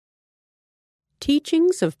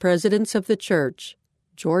Teachings of Presidents of the Church,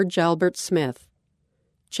 George Albert Smith.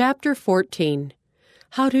 Chapter 14.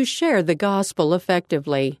 How to Share the Gospel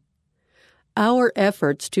Effectively. Our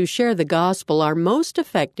efforts to share the gospel are most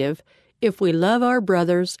effective if we love our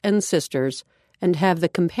brothers and sisters and have the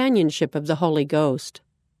companionship of the Holy Ghost.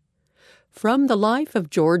 From the life of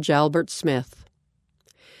George Albert Smith.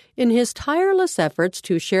 In his tireless efforts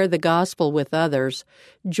to share the gospel with others,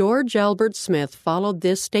 George Albert Smith followed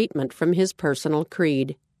this statement from his personal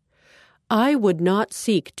creed. I would not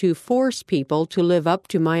seek to force people to live up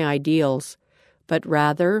to my ideals, but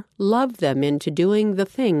rather love them into doing the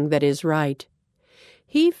thing that is right.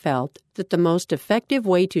 He felt that the most effective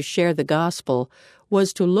way to share the gospel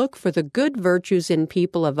was to look for the good virtues in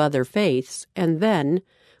people of other faiths and then,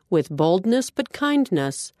 with boldness but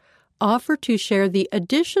kindness, offer to share the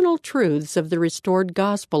additional truths of the restored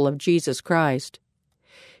gospel of Jesus Christ.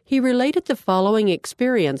 He related the following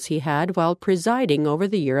experience he had while presiding over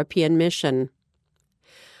the European mission.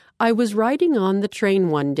 I was riding on the train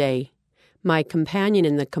one day. My companion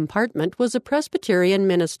in the compartment was a Presbyterian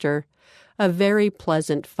minister, a very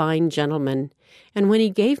pleasant, fine gentleman, and when he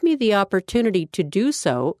gave me the opportunity to do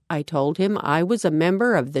so, I told him I was a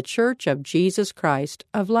member of the Church of Jesus Christ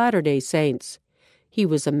of Latter-day Saints. He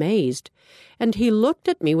was amazed, and he looked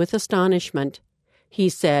at me with astonishment. He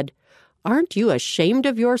said, "Aren't you ashamed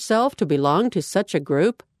of yourself to belong to such a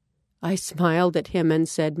group?" I smiled at him and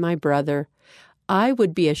said, "My brother, I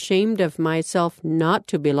would be ashamed of myself not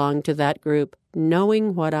to belong to that group,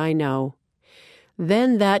 knowing what I know."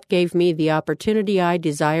 Then that gave me the opportunity I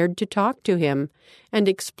desired to talk to him and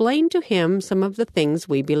explain to him some of the things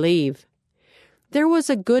we believe. There was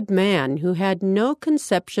a good man who had no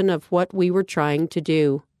conception of what we were trying to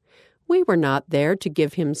do. We were not there to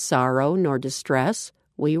give him sorrow nor distress.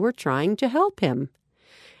 We were trying to help him.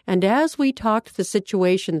 And as we talked the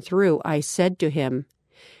situation through, I said to him,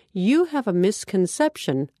 "You have a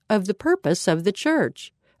misconception of the purpose of the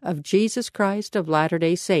Church, of Jesus Christ of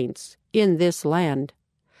Latter-day Saints, in this land.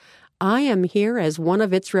 I am here as one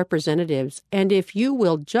of its representatives, and if you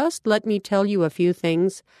will just let me tell you a few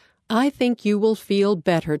things, I think you will feel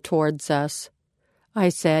better towards us." I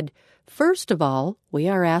said, "First of all, we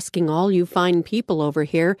are asking all you fine people over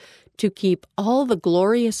here to keep all the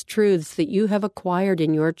glorious truths that you have acquired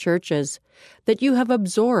in your churches, that you have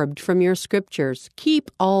absorbed from your scriptures. Keep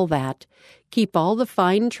all that. Keep all the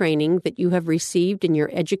fine training that you have received in your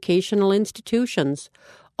educational institutions,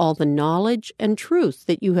 all the knowledge and truth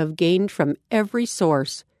that you have gained from every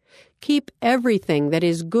source. Keep everything that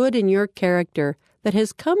is good in your character that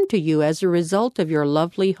has come to you as a result of your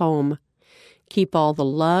lovely home. Keep all the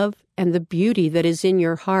love and the beauty that is in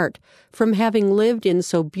your heart from having lived in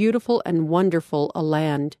so beautiful and wonderful a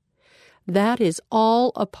land. That is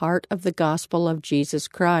all a part of the gospel of Jesus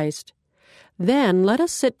Christ. Then let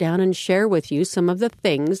us sit down and share with you some of the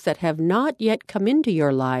things that have not yet come into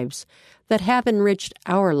your lives, that have enriched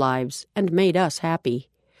our lives and made us happy.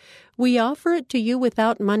 We offer it to you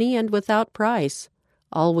without money and without price.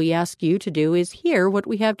 All we ask you to do is hear what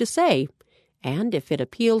we have to say, and if it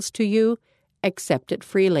appeals to you, accept it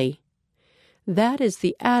freely. That is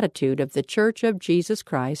the attitude of the Church of Jesus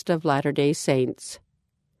Christ of Latter-day Saints.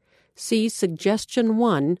 See Suggestion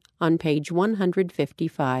 1 on page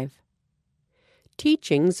 155.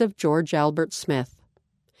 Teachings of George Albert Smith.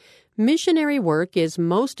 Missionary work is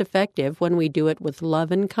most effective when we do it with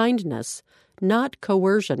love and kindness, not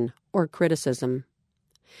coercion or criticism.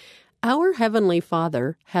 Our Heavenly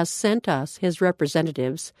Father has sent us, His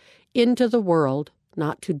representatives, into the world,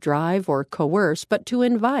 not to drive or coerce, but to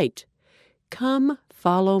invite. "Come,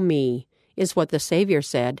 follow me," is what the Savior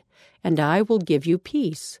said, "and I will give you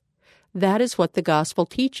peace." That is what the gospel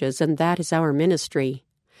teaches, and that is our ministry.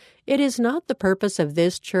 It is not the purpose of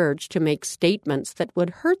this church to make statements that would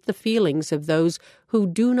hurt the feelings of those who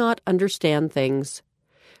do not understand things.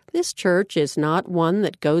 This church is not one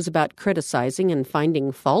that goes about criticizing and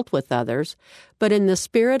finding fault with others, but in the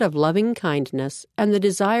spirit of loving kindness and the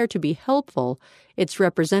desire to be helpful, its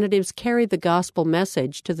representatives carry the gospel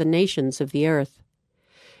message to the nations of the earth.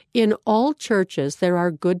 In all churches there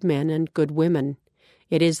are good men and good women.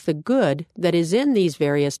 It is the good that is in these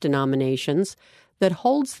various denominations that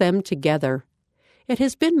holds them together. It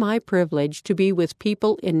has been my privilege to be with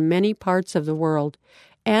people in many parts of the world,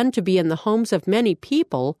 and to be in the homes of many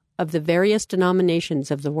people of the various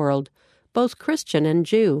denominations of the world, both Christian and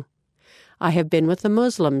Jew. I have been with the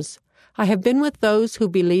Muslims. I have been with those who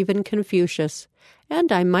believe in Confucius,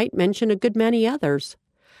 and I might mention a good many others.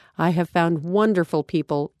 I have found wonderful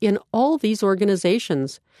people in all these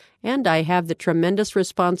organizations, and I have the tremendous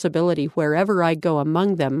responsibility wherever I go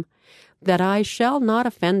among them that I shall not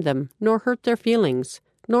offend them, nor hurt their feelings,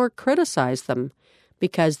 nor criticize them,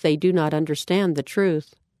 because they do not understand the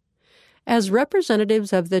truth. As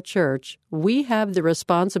representatives of the church, we have the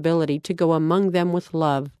responsibility to go among them with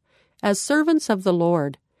love, as servants of the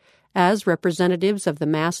Lord, as representatives of the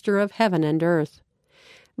Master of heaven and earth.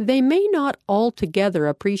 They may not altogether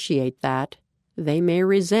appreciate that. They may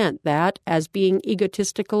resent that as being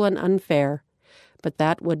egotistical and unfair, but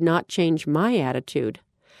that would not change my attitude.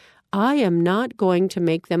 I am not going to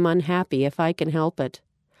make them unhappy if I can help it.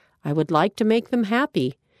 I would like to make them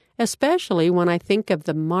happy, especially when I think of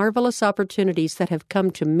the marvelous opportunities that have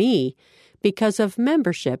come to me because of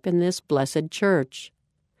membership in this blessed church.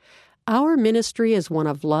 Our ministry is one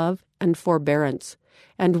of love and forbearance,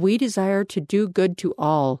 and we desire to do good to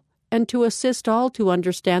all and to assist all to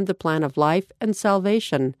understand the plan of life and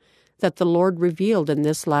salvation that the Lord revealed in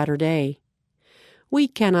this latter day. We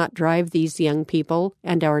cannot drive these young people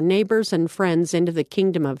and our neighbors and friends into the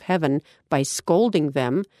kingdom of heaven by scolding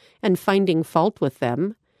them and finding fault with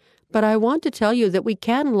them, but I want to tell you that we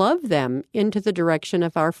can love them into the direction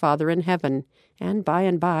of our Father in heaven, and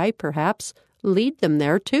by, perhaps, lead them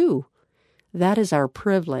there too. That is our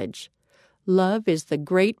privilege. Love is the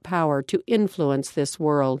great power to influence this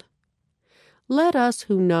world. Let us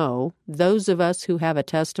who know, those of us who have a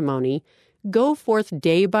testimony, go forth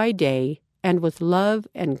day by day, and with love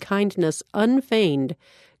and kindness unfeigned,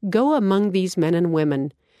 go among these men and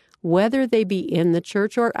women, whether they be in the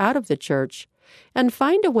church or out of the church, and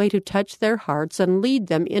find a way to touch their hearts and lead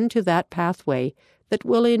them into that pathway that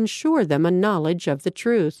will ensure them a knowledge of the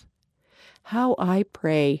truth. How I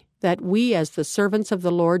pray that we as the servants of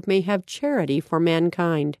the Lord may have charity for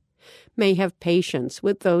mankind, may have patience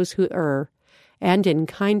with those who err, and in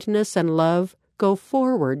kindness and love go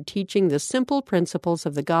forward teaching the simple principles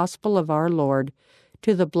of the gospel of our Lord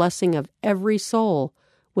to the blessing of every soul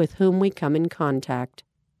with whom we come in contact.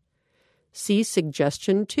 See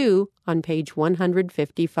Suggestion 2 on page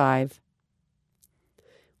 155.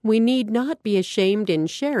 We need not be ashamed in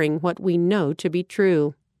sharing what we know to be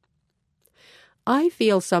true. I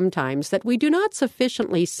feel sometimes that we do not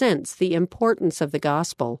sufficiently sense the importance of the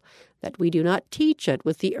gospel, that we do not teach it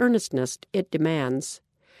with the earnestness it demands.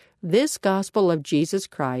 This gospel of Jesus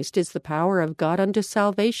Christ is the power of God unto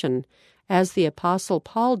salvation, as the Apostle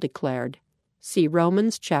Paul declared. See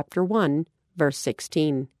Romans chapter 1, verse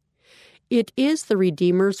 16. It is the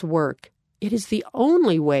Redeemer's work. It is the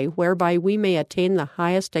only way whereby we may attain the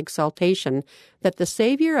highest exaltation that the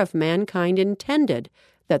Savior of mankind intended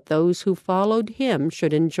that those who followed him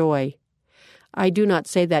should enjoy. I do not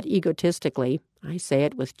say that egotistically. I say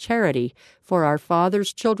it with charity for our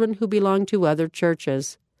Father's children who belong to other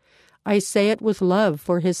churches. I say it with love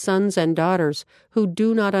for his sons and daughters who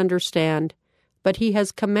do not understand, but he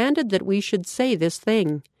has commanded that we should say this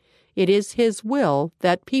thing. It is his will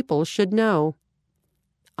that people should know.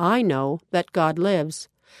 I know that God lives.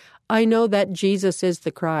 I know that Jesus is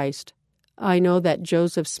the Christ. I know that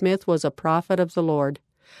Joseph Smith was a prophet of the Lord.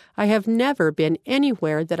 I have never been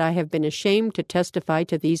anywhere that I have been ashamed to testify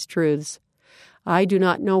to these truths. I do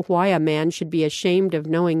not know why a man should be ashamed of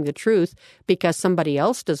knowing the truth because somebody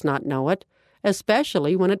else does not know it,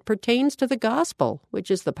 especially when it pertains to the gospel, which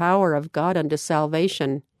is the power of God unto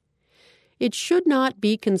salvation. It should not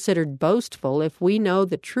be considered boastful if we know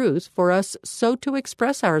the truth for us so to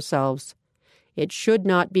express ourselves. It should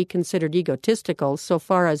not be considered egotistical so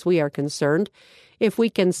far as we are concerned if we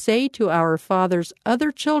can say to our Father's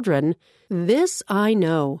other children, "This I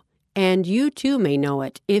know, and you too may know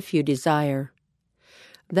it if you desire."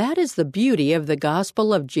 That is the beauty of the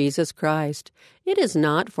gospel of Jesus Christ. It is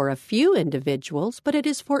not for a few individuals, but it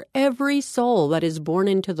is for every soul that is born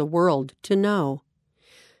into the world to know.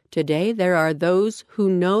 Today there are those who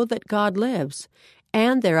know that God lives,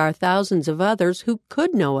 and there are thousands of others who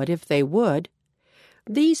could know it if they would.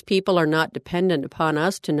 These people are not dependent upon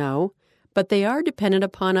us to know, but they are dependent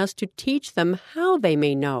upon us to teach them how they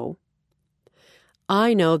may know.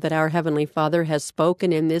 I know that our Heavenly Father has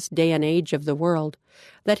spoken in this day and age of the world,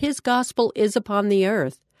 that His gospel is upon the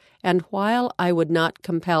earth, and while I would not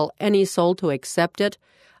compel any soul to accept it,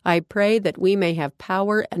 I pray that we may have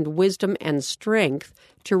power and wisdom and strength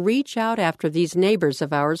to reach out after these neighbors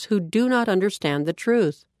of ours who do not understand the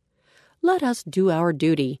truth. Let us do our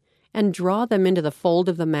duty and draw them into the fold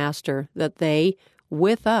of the Master, that they,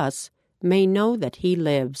 with us, may know that He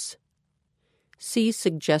lives. See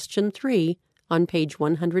Suggestion 3 on page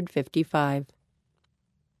 155.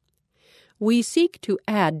 We seek to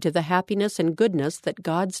add to the happiness and goodness that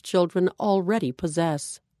God's children already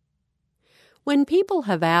possess. When people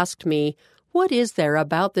have asked me, "What is there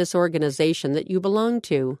about this organization that you belong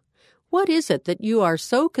to?" What is it that you are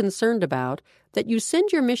so concerned about that you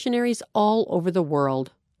send your missionaries all over the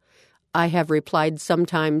world? I have replied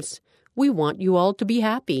sometimes, we want you all to be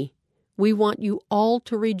happy. We want you all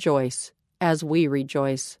to rejoice, as we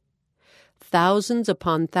rejoice. Thousands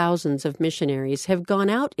upon thousands of missionaries have gone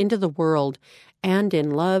out into the world, and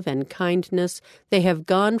in love and kindness they have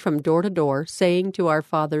gone from door to door, saying to our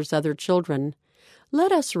Father's other children,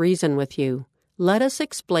 "Let us reason with you. Let us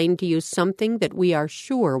explain to you something that we are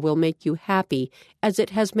sure will make you happy as it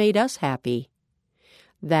has made us happy."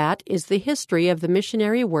 That is the history of the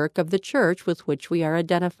missionary work of the church with which we are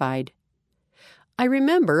identified. I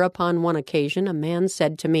remember upon one occasion a man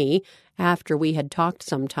said to me, after we had talked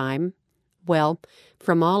some time, "Well,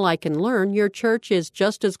 from all I can learn, your church is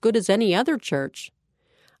just as good as any other church."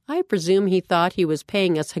 I presume he thought he was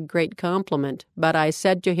paying us a great compliment, but I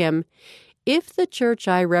said to him, "If the church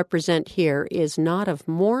I represent here is not of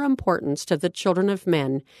more importance to the children of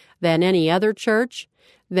men than any other church,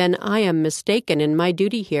 then I am mistaken in my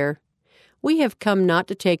duty here. We have come not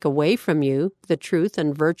to take away from you the truth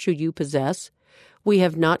and virtue you possess. We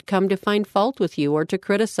have not come to find fault with you or to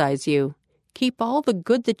criticize you. Keep all the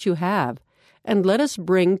good that you have, and let us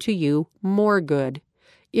bring to you more good,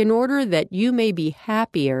 in order that you may be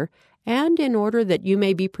happier and in order that you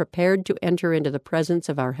may be prepared to enter into the presence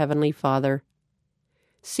of our Heavenly Father."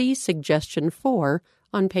 See Suggestion 4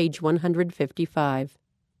 on page 155.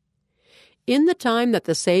 In the time that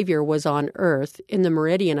the Savior was on earth, in the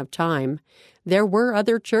meridian of time, there were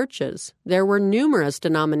other churches, there were numerous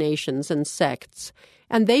denominations and sects,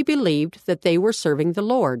 and they believed that they were serving the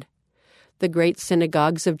Lord. The great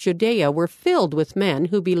synagogues of Judea were filled with men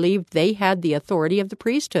who believed they had the authority of the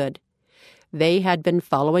priesthood. They had been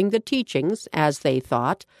following the teachings, as they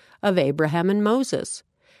thought, of Abraham and Moses.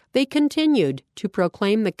 They continued to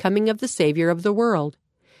proclaim the coming of the Savior of the world.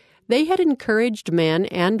 They had encouraged men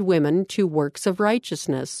and women to works of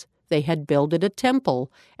righteousness. They had builded a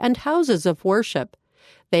temple and houses of worship.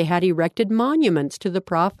 They had erected monuments to the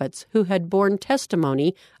prophets who had borne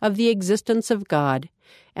testimony of the existence of God,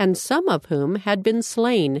 and some of whom had been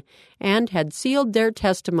slain and had sealed their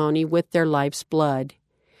testimony with their life's blood.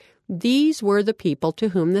 These were the people to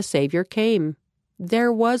whom the Savior came.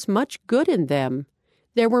 There was much good in them.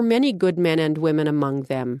 There were many good men and women among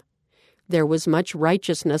them. There was much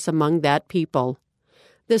righteousness among that people.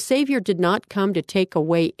 The Savior did not come to take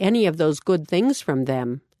away any of those good things from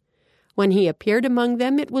them. When he appeared among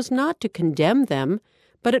them, it was not to condemn them,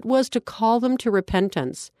 but it was to call them to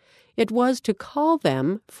repentance. It was to call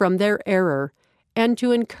them from their error and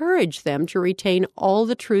to encourage them to retain all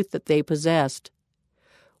the truth that they possessed.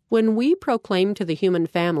 When we proclaim to the human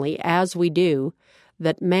family, as we do,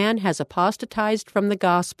 that man has apostatized from the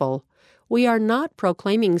gospel, we are not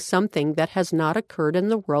proclaiming something that has not occurred in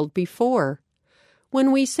the world before.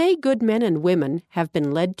 When we say good men and women have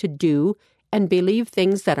been led to do and believe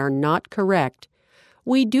things that are not correct,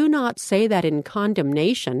 we do not say that in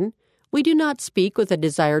condemnation. We do not speak with a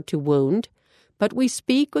desire to wound, but we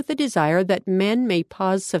speak with a desire that men may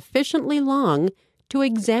pause sufficiently long to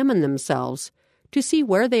examine themselves, to see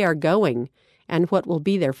where they are going and what will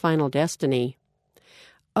be their final destiny.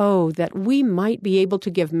 Oh, that we might be able to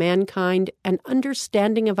give mankind an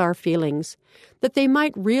understanding of our feelings, that they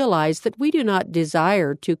might realize that we do not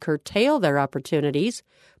desire to curtail their opportunities,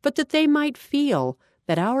 but that they might feel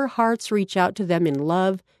that our hearts reach out to them in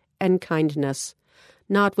love and kindness,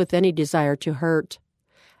 not with any desire to hurt.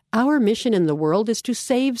 Our mission in the world is to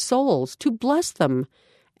save souls, to bless them,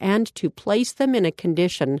 and to place them in a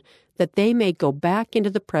condition that they may go back into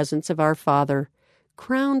the presence of our Father,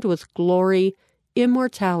 crowned with glory,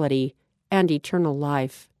 immortality, and eternal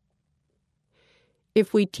life.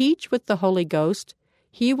 If we teach with the Holy Ghost,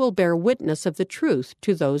 He will bear witness of the truth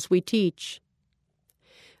to those we teach.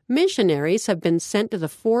 Missionaries have been sent to the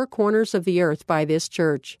four corners of the earth by this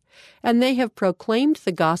church, and they have proclaimed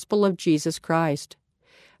the gospel of Jesus Christ.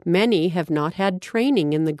 Many have not had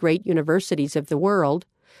training in the great universities of the world.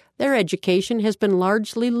 Their education has been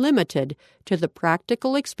largely limited to the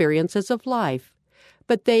practical experiences of life,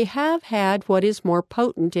 but they have had what is more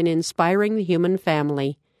potent in inspiring the human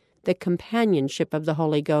family, the companionship of the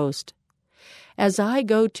Holy Ghost. As I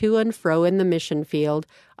go to and fro in the mission field,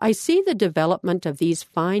 I see the development of these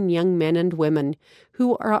fine young men and women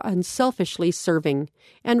who are unselfishly serving,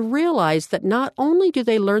 and realize that not only do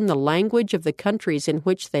they learn the language of the countries in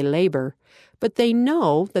which they labor, but they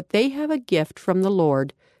know that they have a gift from the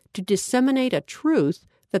Lord to disseminate a truth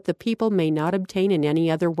that the people may not obtain in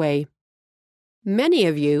any other way. Many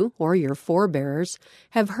of you, or your forebears,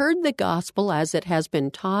 have heard the gospel as it has been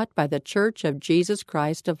taught by the Church of Jesus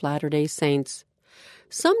Christ of Latter-day Saints.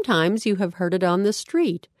 Sometimes you have heard it on the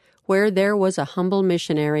street, where there was a humble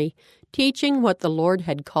missionary teaching what the Lord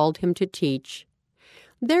had called him to teach.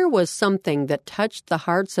 There was something that touched the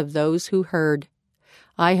hearts of those who heard.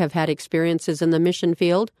 I have had experiences in the mission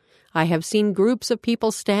field. I have seen groups of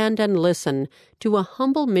people stand and listen to a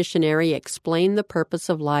humble missionary explain the purpose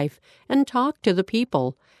of life and talk to the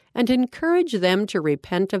people and encourage them to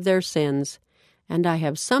repent of their sins. And I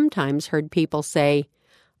have sometimes heard people say,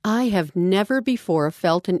 "I have never before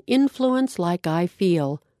felt an influence like I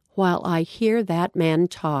feel while I hear that man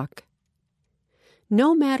talk."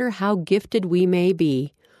 No matter how gifted we may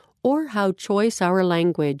be, or how choice our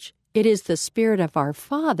language, it is the Spirit of our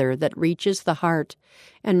Father that reaches the heart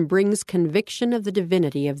and brings conviction of the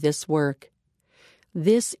divinity of this work.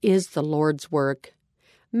 This is the Lord's work.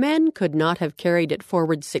 Men could not have carried it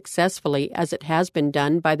forward successfully as it has been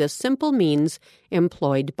done by the simple means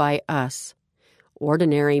employed by us.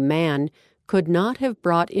 Ordinary man could not have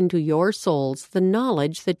brought into your souls the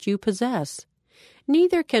knowledge that you possess.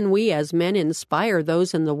 Neither can we as men inspire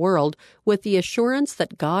those in the world with the assurance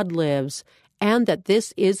that God lives and that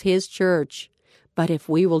this is His church. But if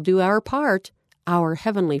we will do our part, our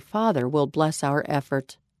Heavenly Father will bless our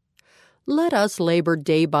effort. Let us labor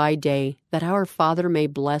day by day that our Father may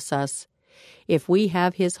bless us. If we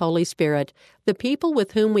have His Holy Spirit, the people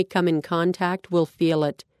with whom we come in contact will feel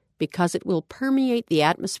it, because it will permeate the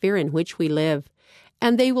atmosphere in which we live,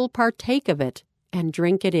 and they will partake of it and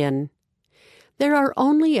drink it in. There are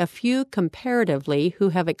only a few comparatively who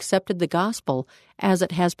have accepted the gospel as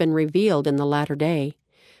it has been revealed in the latter day,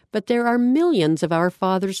 but there are millions of our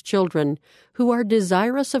Father's children who are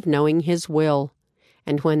desirous of knowing His will.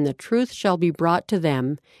 And when the truth shall be brought to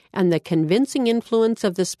them, and the convincing influence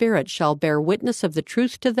of the Spirit shall bear witness of the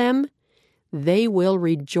truth to them, they will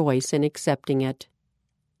rejoice in accepting it.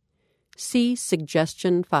 See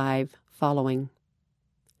Suggestion 5 following.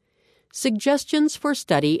 Suggestions for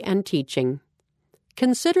study and teaching.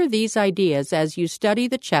 Consider these ideas as you study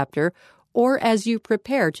the chapter or as you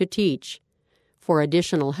prepare to teach. For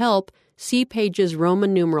additional help, see pages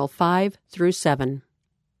Roman numeral 5 through 7.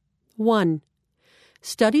 1.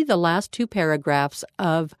 Study the last two paragraphs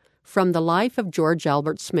of From the Life of George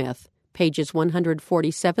Albert Smith, pages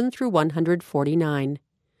 147 through 149.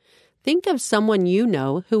 Think of someone you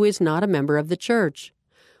know who is not a member of the church.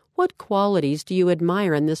 What qualities do you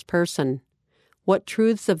admire in this person? What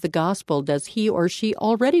truths of the gospel does he or she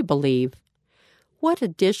already believe? What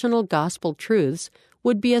additional gospel truths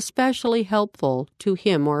would be especially helpful to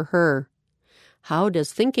him or her? How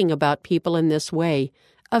does thinking about people in this way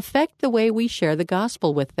affect the way we share the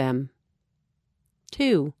gospel with them?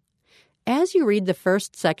 2. As you read the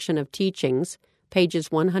first section of teachings,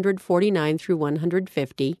 pages 149 through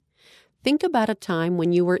 150, think about a time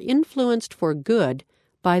when you were influenced for good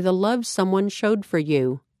by the love someone showed for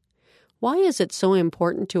you. Why is it so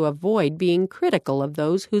important to avoid being critical of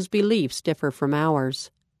those whose beliefs differ from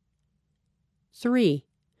ours? 3.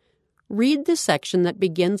 Read the section that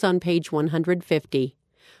begins on page 150.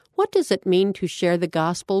 What does it mean to share the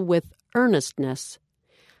gospel with earnestness?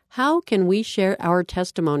 How can we share our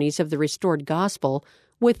testimonies of the restored gospel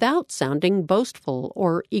without sounding boastful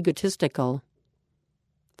or egotistical?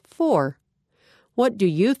 4. What do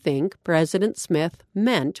you think President Smith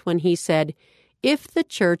meant when he said, "If the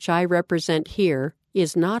church I represent here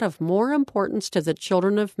is not of more importance to the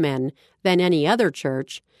children of men than any other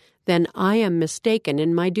church, then I am mistaken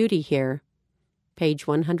in my duty here"? Page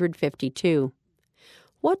 152.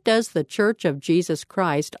 What does the Church of Jesus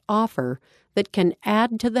Christ offer that can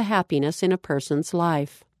add to the happiness in a person's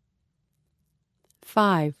life?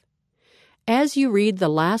 5. As you read the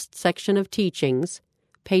last section of teachings,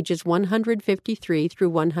 pages 153 through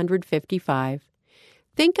 155,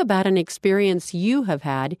 think about an experience you have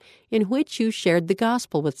had in which you shared the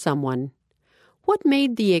gospel with someone. What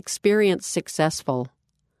made the experience successful?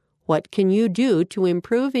 What can you do to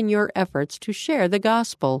improve in your efforts to share the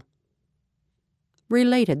gospel?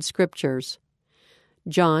 Related scriptures.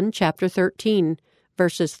 John chapter 13,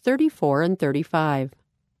 verses 34 and 35.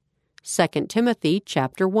 2 Timothy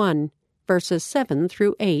chapter 1, verses 7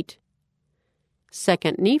 through 8. 2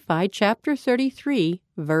 Nephi chapter 33,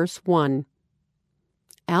 verse 1.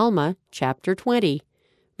 Alma chapter 20,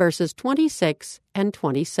 verses 26 and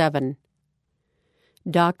 27.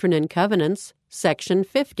 Doctrine and Covenants, section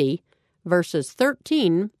 50, verses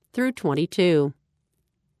 13 through 22.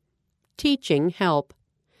 Teaching help.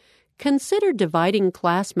 Consider dividing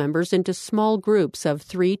class members into small groups of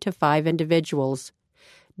 3 to 5 individuals.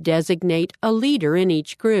 Designate a leader in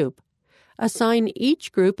each group. Assign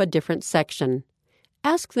each group a different section.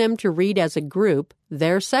 Ask them to read as a group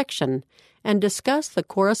their section and discuss the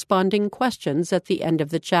corresponding questions at the end of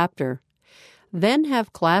the chapter. Then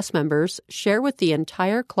have class members share with the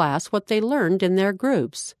entire class what they learned in their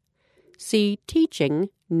groups. See Teaching,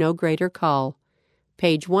 No Greater Call,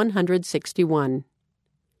 page 161.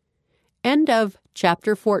 End of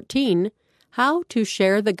Chapter 14, How to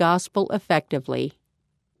Share the Gospel Effectively.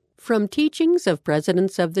 From Teachings of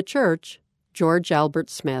Presidents of the Church, George Albert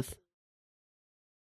Smith.